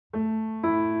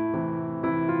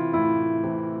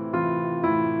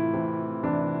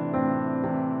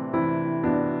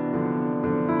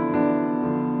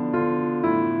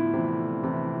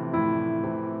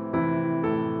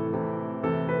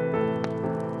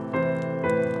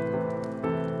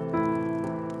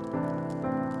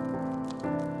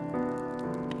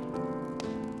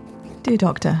Dear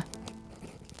Doctor,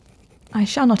 I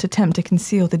shall not attempt to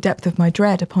conceal the depth of my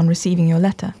dread upon receiving your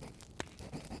letter.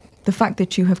 The fact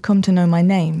that you have come to know my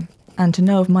name, and to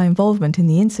know of my involvement in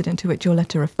the incident to which your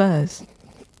letter refers,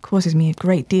 causes me a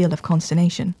great deal of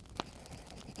consternation.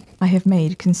 I have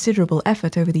made considerable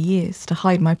effort over the years to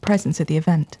hide my presence at the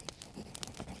event.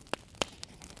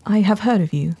 I have heard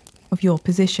of you, of your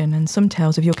position, and some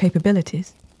tales of your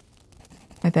capabilities.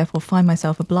 I therefore find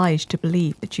myself obliged to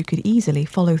believe that you could easily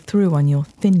follow through on your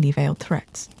thinly veiled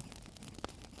threats.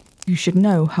 You should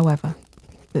know, however,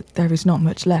 that there is not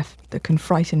much left that can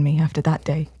frighten me after that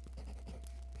day.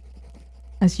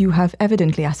 As you have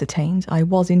evidently ascertained, I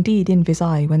was indeed in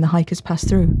Visay when the hikers passed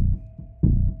through.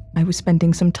 I was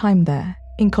spending some time there,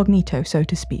 incognito so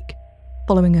to speak,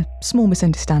 following a small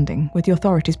misunderstanding with the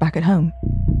authorities back at home.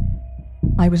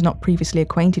 I was not previously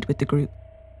acquainted with the group,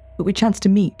 but we chanced to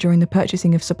meet during the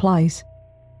purchasing of supplies,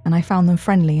 and I found them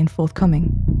friendly and forthcoming.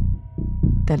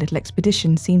 Their little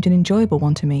expedition seemed an enjoyable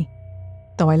one to me,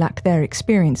 though I lacked their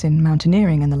experience in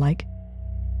mountaineering and the like.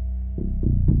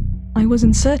 I was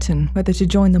uncertain whether to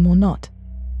join them or not,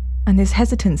 and this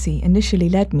hesitancy initially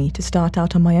led me to start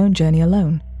out on my own journey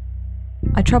alone.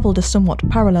 I travelled a somewhat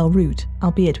parallel route,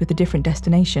 albeit with a different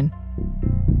destination,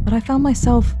 but I found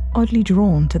myself oddly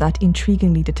drawn to that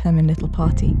intriguingly determined little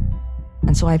party,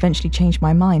 and so I eventually changed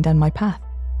my mind and my path.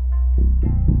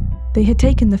 They had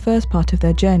taken the first part of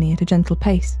their journey at a gentle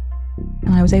pace,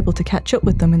 and I was able to catch up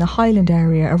with them in the highland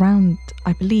area around,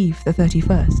 I believe, the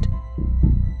 31st.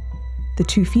 The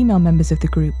two female members of the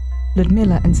group,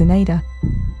 Ludmilla and Zenaida,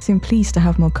 seemed pleased to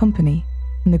have more company,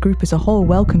 and the group as a whole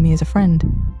welcomed me as a friend.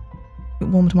 It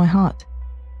warmed my heart.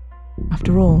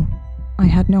 After all, I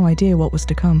had no idea what was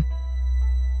to come.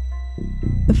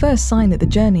 The first sign that the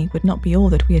journey would not be all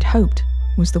that we had hoped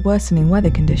was the worsening weather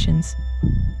conditions.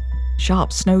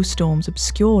 Sharp snowstorms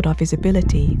obscured our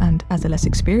visibility, and as a less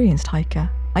experienced hiker,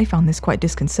 I found this quite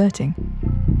disconcerting.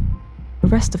 The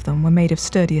rest of them were made of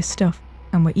sturdier stuff,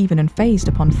 and were even unfazed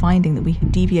upon finding that we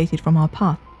had deviated from our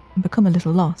path and become a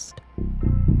little lost.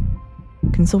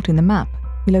 Consulting the map,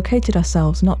 we located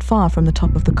ourselves not far from the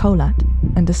top of the Kholat,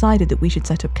 and decided that we should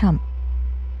set up camp.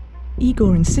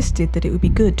 Igor insisted that it would be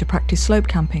good to practice slope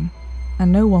camping,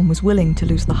 and no one was willing to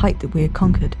lose the height that we had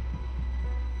conquered.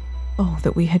 Oh,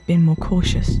 that we had been more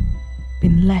cautious,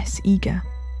 been less eager.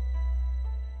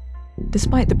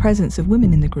 Despite the presence of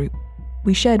women in the group,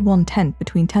 we shared one tent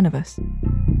between 10 of us.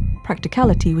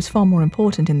 Practicality was far more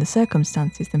important in the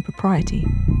circumstances than propriety.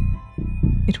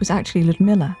 It was actually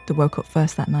Ludmilla that woke up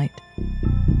first that night.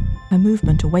 Her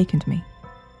movement awakened me.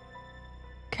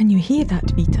 "Can you hear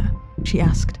that, Vita?" she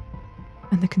asked,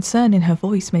 and the concern in her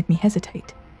voice made me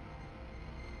hesitate.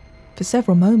 For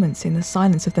several moments in the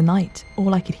silence of the night,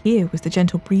 all I could hear was the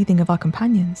gentle breathing of our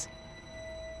companions.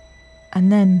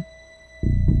 And then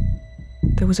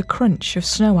there was a crunch of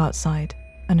snow outside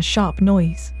and a sharp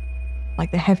noise,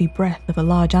 like the heavy breath of a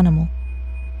large animal.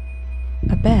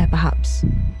 A bear, perhaps,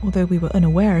 although we were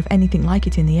unaware of anything like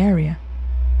it in the area.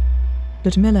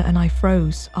 Ludmilla and I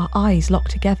froze, our eyes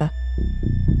locked together,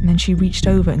 and then she reached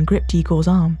over and gripped Igor's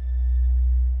arm.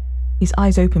 His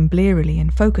eyes opened blearily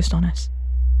and focused on us,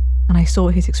 and I saw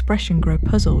his expression grow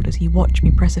puzzled as he watched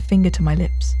me press a finger to my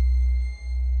lips.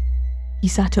 He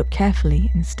sat up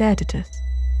carefully and stared at us,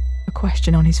 a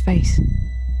question on his face.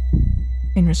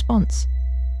 In response,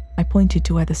 I pointed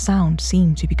to where the sound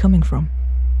seemed to be coming from.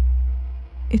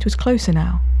 It was closer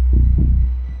now.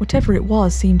 Whatever it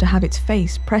was seemed to have its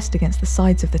face pressed against the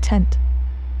sides of the tent,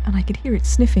 and I could hear it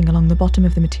sniffing along the bottom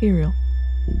of the material.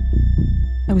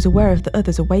 I was aware of the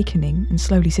others awakening and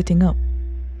slowly sitting up,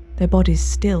 their bodies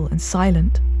still and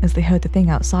silent as they heard the thing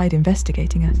outside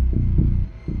investigating us.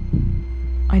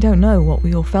 I don't know what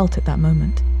we all felt at that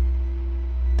moment.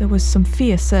 There was some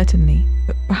fear certainly,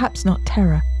 but perhaps not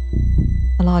terror.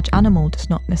 A large animal does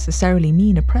not necessarily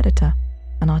mean a predator,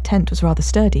 and our tent was rather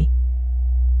sturdy.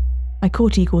 I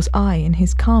caught Igor's eye and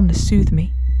his calmness soothed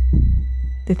me.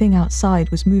 The thing outside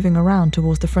was moving around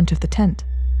towards the front of the tent,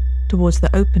 towards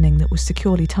the opening that was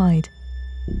securely tied.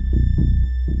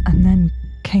 And then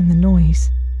came the noise.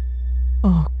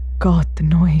 Oh God, the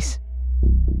noise.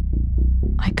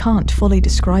 I can't fully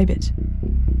describe it.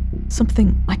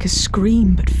 Something like a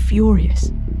scream, but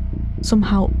furious.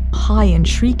 Somehow high and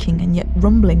shrieking, and yet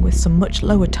rumbling with some much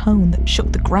lower tone that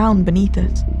shook the ground beneath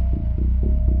us.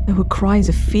 There were cries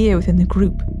of fear within the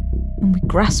group, and we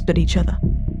grasped at each other.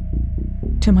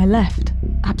 To my left,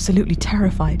 absolutely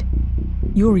terrified,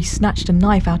 Yuri snatched a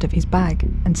knife out of his bag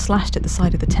and slashed at the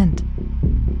side of the tent.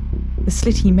 The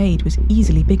slit he made was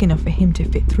easily big enough for him to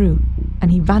fit through,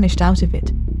 and he vanished out of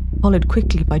it, followed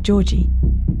quickly by Georgie.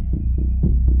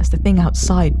 As the thing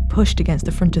outside pushed against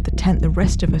the front of the tent, the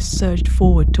rest of us surged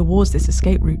forward towards this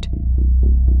escape route.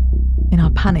 In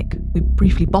our panic, we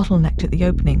briefly bottlenecked at the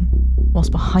opening, whilst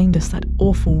behind us that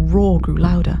awful roar grew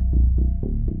louder.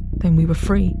 Then we were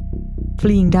free,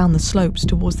 fleeing down the slopes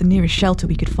towards the nearest shelter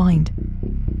we could find.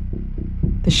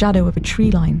 The shadow of a tree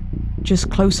line,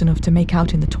 just close enough to make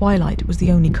out in the twilight, was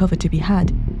the only cover to be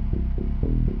had.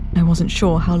 I wasn't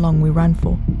sure how long we ran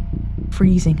for,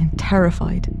 freezing and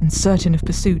terrified and certain of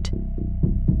pursuit.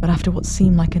 But after what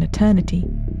seemed like an eternity,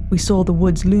 we saw the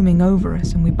woods looming over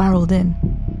us and we barreled in.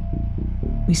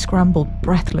 We scrambled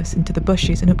breathless into the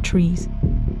bushes and up trees,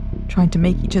 trying to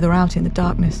make each other out in the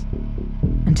darkness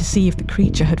and to see if the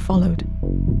creature had followed.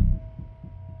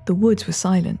 The woods were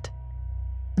silent,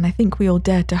 and I think we all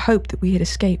dared to hope that we had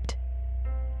escaped.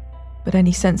 But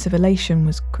any sense of elation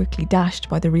was quickly dashed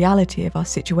by the reality of our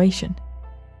situation.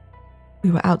 We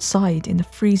were outside in the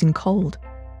freezing cold,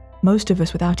 most of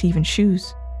us without even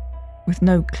shoes, with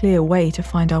no clear way to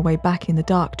find our way back in the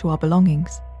dark to our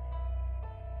belongings.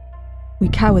 We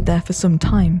cowered there for some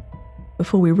time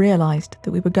before we realised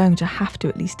that we were going to have to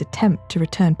at least attempt to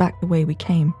return back the way we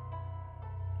came.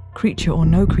 Creature or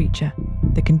no creature,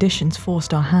 the conditions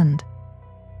forced our hand.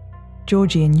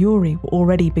 Georgie and Yuri were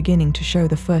already beginning to show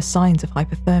the first signs of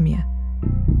hypothermia.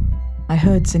 I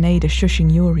heard Zenaida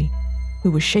shushing Yuri, who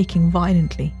was shaking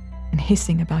violently and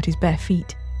hissing about his bare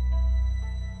feet.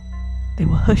 They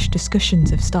were hushed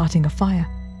discussions of starting a fire,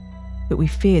 but we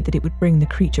feared that it would bring the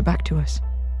creature back to us.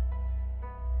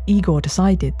 Igor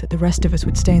decided that the rest of us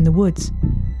would stay in the woods,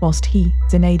 whilst he,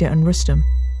 Zenaida and Rustam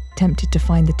attempted to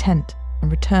find the tent and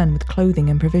return with clothing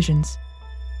and provisions.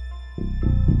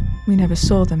 We never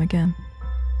saw them again.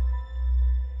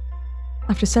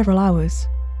 After several hours,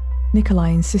 Nikolai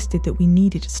insisted that we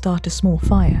needed to start a small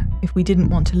fire if we didn't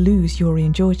want to lose Yuri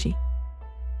and Georgie.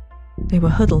 They were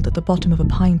huddled at the bottom of a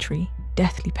pine tree,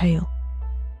 deathly pale.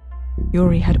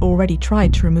 Yuri had already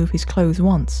tried to remove his clothes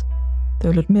once,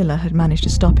 though Ludmilla had managed to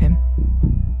stop him.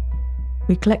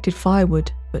 We collected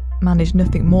firewood, but managed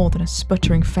nothing more than a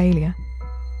sputtering failure.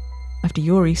 After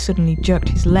Yuri suddenly jerked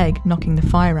his leg, knocking the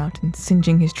fire out and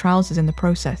singeing his trousers in the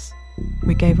process,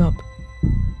 we gave up.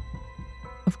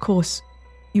 Of course,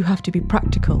 you have to be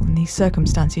practical in these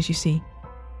circumstances, you see.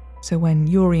 So when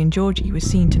Yuri and Georgie were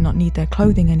seen to not need their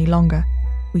clothing any longer,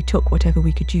 we took whatever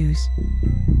we could use.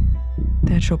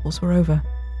 Their troubles were over.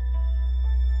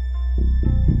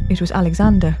 It was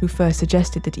Alexander who first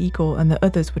suggested that Igor and the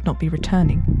others would not be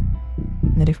returning,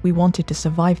 and that if we wanted to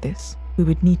survive this, we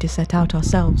would need to set out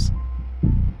ourselves.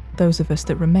 Those of us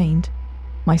that remained,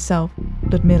 myself,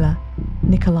 Ludmilla,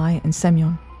 Nikolai and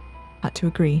Semyon, had to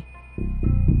agree.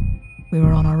 We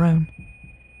were on our own.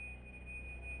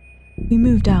 We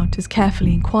moved out as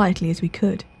carefully and quietly as we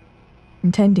could,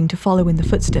 intending to follow in the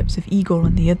footsteps of Igor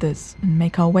and the others and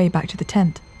make our way back to the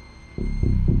tent.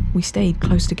 We stayed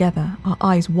close together, our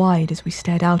eyes wide as we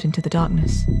stared out into the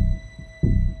darkness.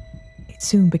 It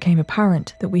soon became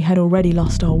apparent that we had already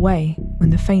lost our way when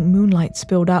the faint moonlight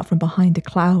spilled out from behind a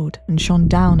cloud and shone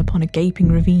down upon a gaping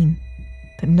ravine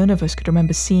that none of us could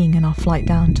remember seeing in our flight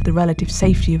down to the relative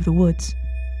safety of the woods.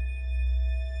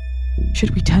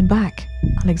 "Should we turn back?"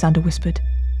 Alexander whispered.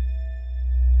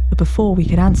 But before we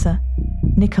could answer,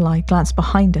 Nikolai glanced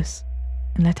behind us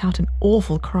and let out an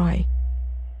awful cry.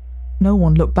 No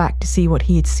one looked back to see what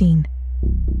he had seen.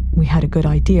 We had a good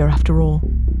idea after all.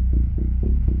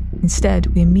 Instead,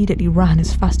 we immediately ran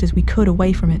as fast as we could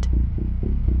away from it.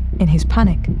 In his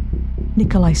panic,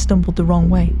 Nikolai stumbled the wrong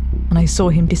way, and I saw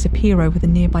him disappear over the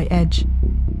nearby edge.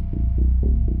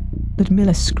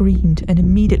 Ludmilla screamed and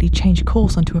immediately changed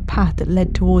course onto a path that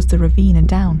led towards the ravine and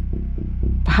down,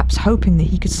 perhaps hoping that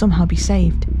he could somehow be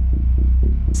saved.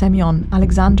 Semyon,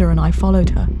 Alexander and I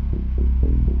followed her.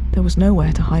 There was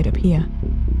nowhere to hide up here.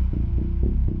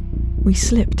 We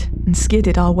slipped and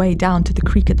skidded our way down to the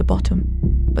creek at the bottom,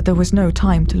 but there was no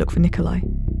time to look for Nikolai.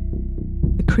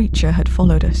 The creature had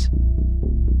followed us.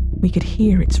 We could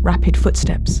hear its rapid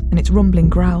footsteps and its rumbling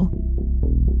growl.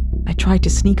 I tried to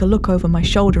sneak a look over my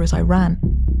shoulder as I ran,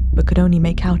 but could only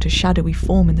make out a shadowy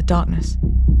form in the darkness.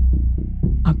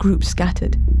 Our group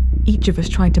scattered, each of us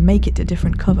trying to make it to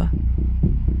different cover.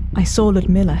 I saw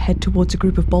Ludmilla head towards a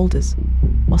group of boulders,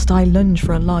 whilst I lunged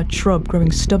for a large shrub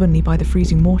growing stubbornly by the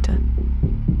freezing water.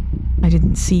 I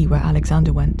didn't see where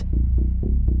Alexander went.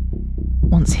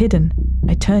 Once hidden,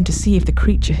 I turned to see if the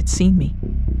creature had seen me,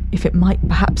 if it might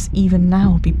perhaps even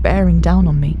now be bearing down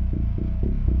on me.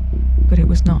 But it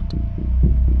was not.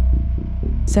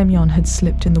 Semyon had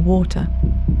slipped in the water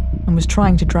and was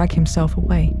trying to drag himself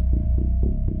away.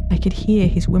 I could hear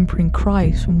his whimpering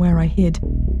cries from where I hid.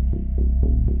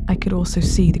 I could also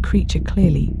see the creature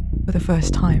clearly for the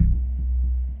first time.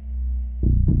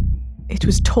 It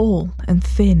was tall and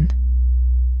thin,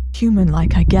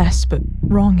 human-like, I guess, but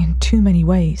wrong in too many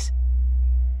ways.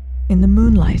 In the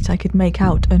moonlight, I could make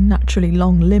out unnaturally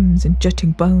long limbs and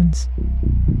jutting bones.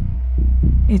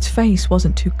 Its face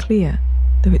wasn't too clear,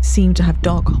 though it seemed to have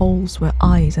dark holes where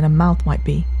eyes and a mouth might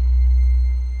be.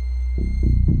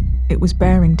 It was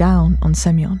bearing down on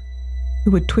Semyon,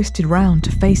 who had twisted round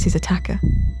to face his attacker.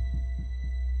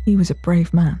 He was a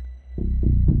brave man.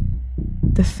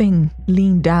 The thing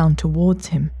leaned down towards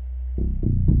him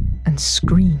and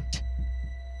screamed.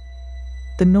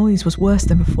 The noise was worse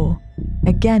than before,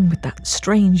 again with that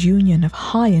strange union of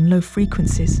high and low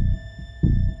frequencies.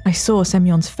 I saw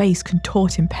Semyon's face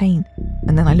contort in pain,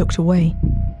 and then I looked away,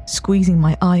 squeezing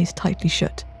my eyes tightly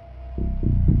shut.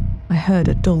 I heard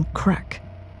a dull crack,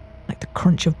 like the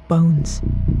crunch of bones,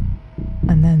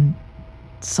 and then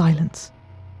silence.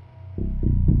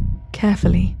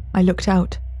 Carefully, I looked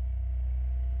out.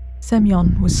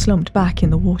 Semyon was slumped back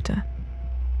in the water.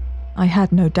 I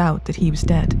had no doubt that he was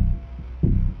dead.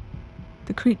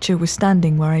 The creature was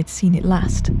standing where I'd seen it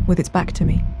last, with its back to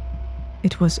me.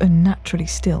 It was unnaturally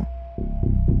still.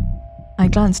 I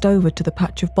glanced over to the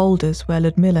patch of boulders where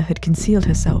Ludmilla had concealed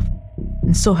herself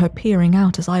and saw her peering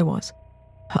out as I was,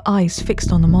 her eyes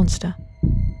fixed on the monster.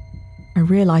 I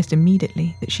realized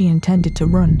immediately that she intended to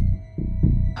run.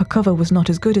 Her cover was not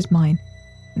as good as mine,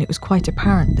 and it was quite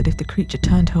apparent that if the creature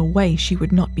turned her way, she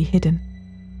would not be hidden.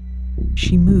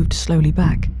 She moved slowly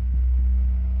back.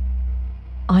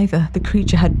 Either the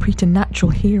creature had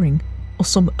preternatural hearing or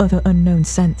some other unknown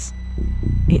sense.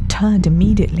 It turned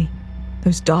immediately,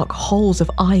 those dark holes of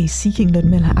eyes seeking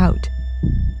Ludmilla out.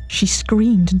 She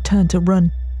screamed and turned to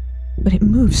run, but it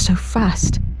moved so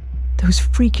fast, those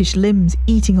freakish limbs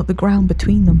eating up the ground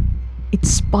between them, its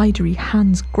spidery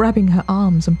hands grabbing her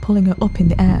arms and pulling her up in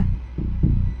the air.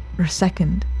 For a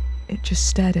second, it just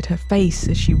stared at her face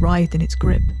as she writhed in its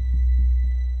grip,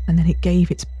 and then it gave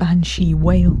its banshee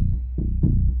wail.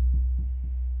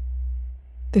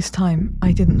 This time,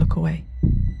 I didn't look away.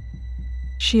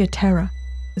 Sheer terror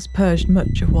has purged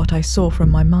much of what I saw from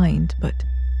my mind, but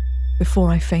before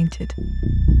I fainted,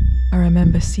 I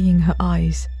remember seeing her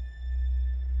eyes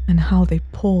and how they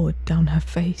poured down her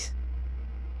face.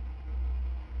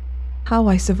 How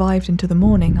I survived into the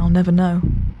morning, I'll never know.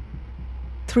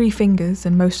 3 fingers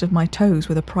and most of my toes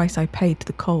were the price I paid to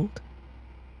the cold.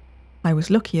 I was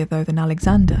luckier, though, than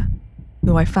Alexander,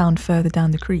 who I found further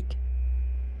down the creek.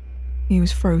 He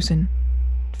was frozen,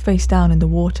 face down in the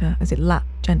water as it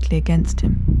lapped gently against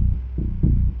him.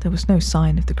 There was no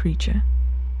sign of the creature.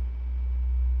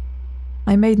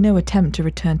 I made no attempt to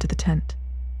return to the tent.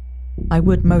 I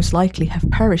would most likely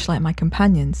have perished like my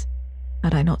companions,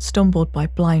 had I not stumbled by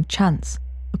blind chance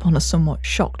upon a somewhat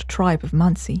shocked tribe of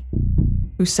Mansi,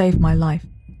 who saved my life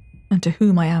and to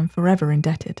whom I am forever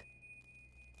indebted.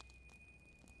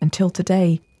 Until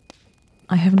today,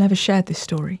 I have never shared this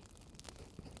story.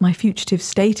 My fugitive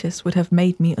status would have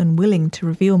made me unwilling to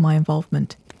reveal my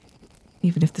involvement,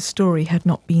 even if the story had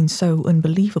not been so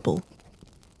unbelievable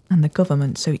and the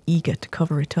government so eager to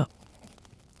cover it up.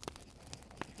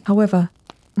 However,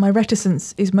 my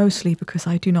reticence is mostly because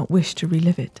I do not wish to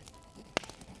relive it.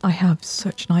 I have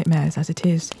such nightmares as it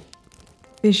is,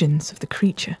 visions of the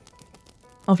creature,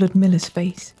 of Ludmilla's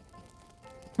face,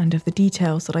 and of the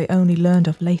details that I only learned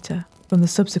of later from the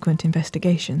subsequent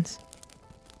investigations.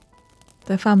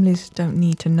 Their families don't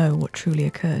need to know what truly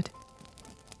occurred.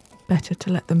 Better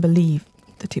to let them believe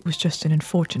that it was just an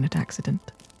unfortunate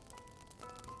accident.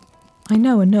 I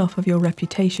know enough of your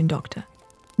reputation, Doctor,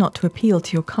 not to appeal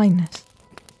to your kindness.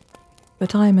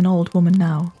 But I am an old woman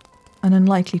now, and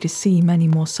unlikely to see many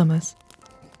more summers.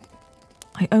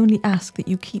 I only ask that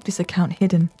you keep this account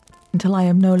hidden until I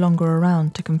am no longer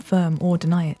around to confirm or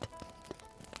deny it.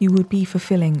 You would be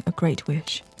fulfilling a great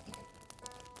wish.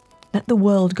 Let the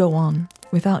world go on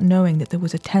without knowing that there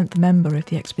was a 10th member of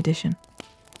the expedition.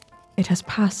 It has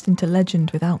passed into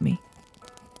legend without me.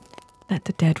 Let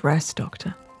the dead rest,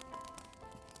 Doctor.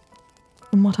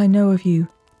 From what I know of you,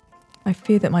 I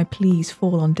fear that my pleas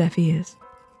fall on deaf ears.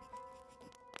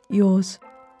 Yours,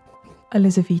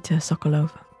 Elizaveta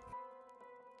Sokolova.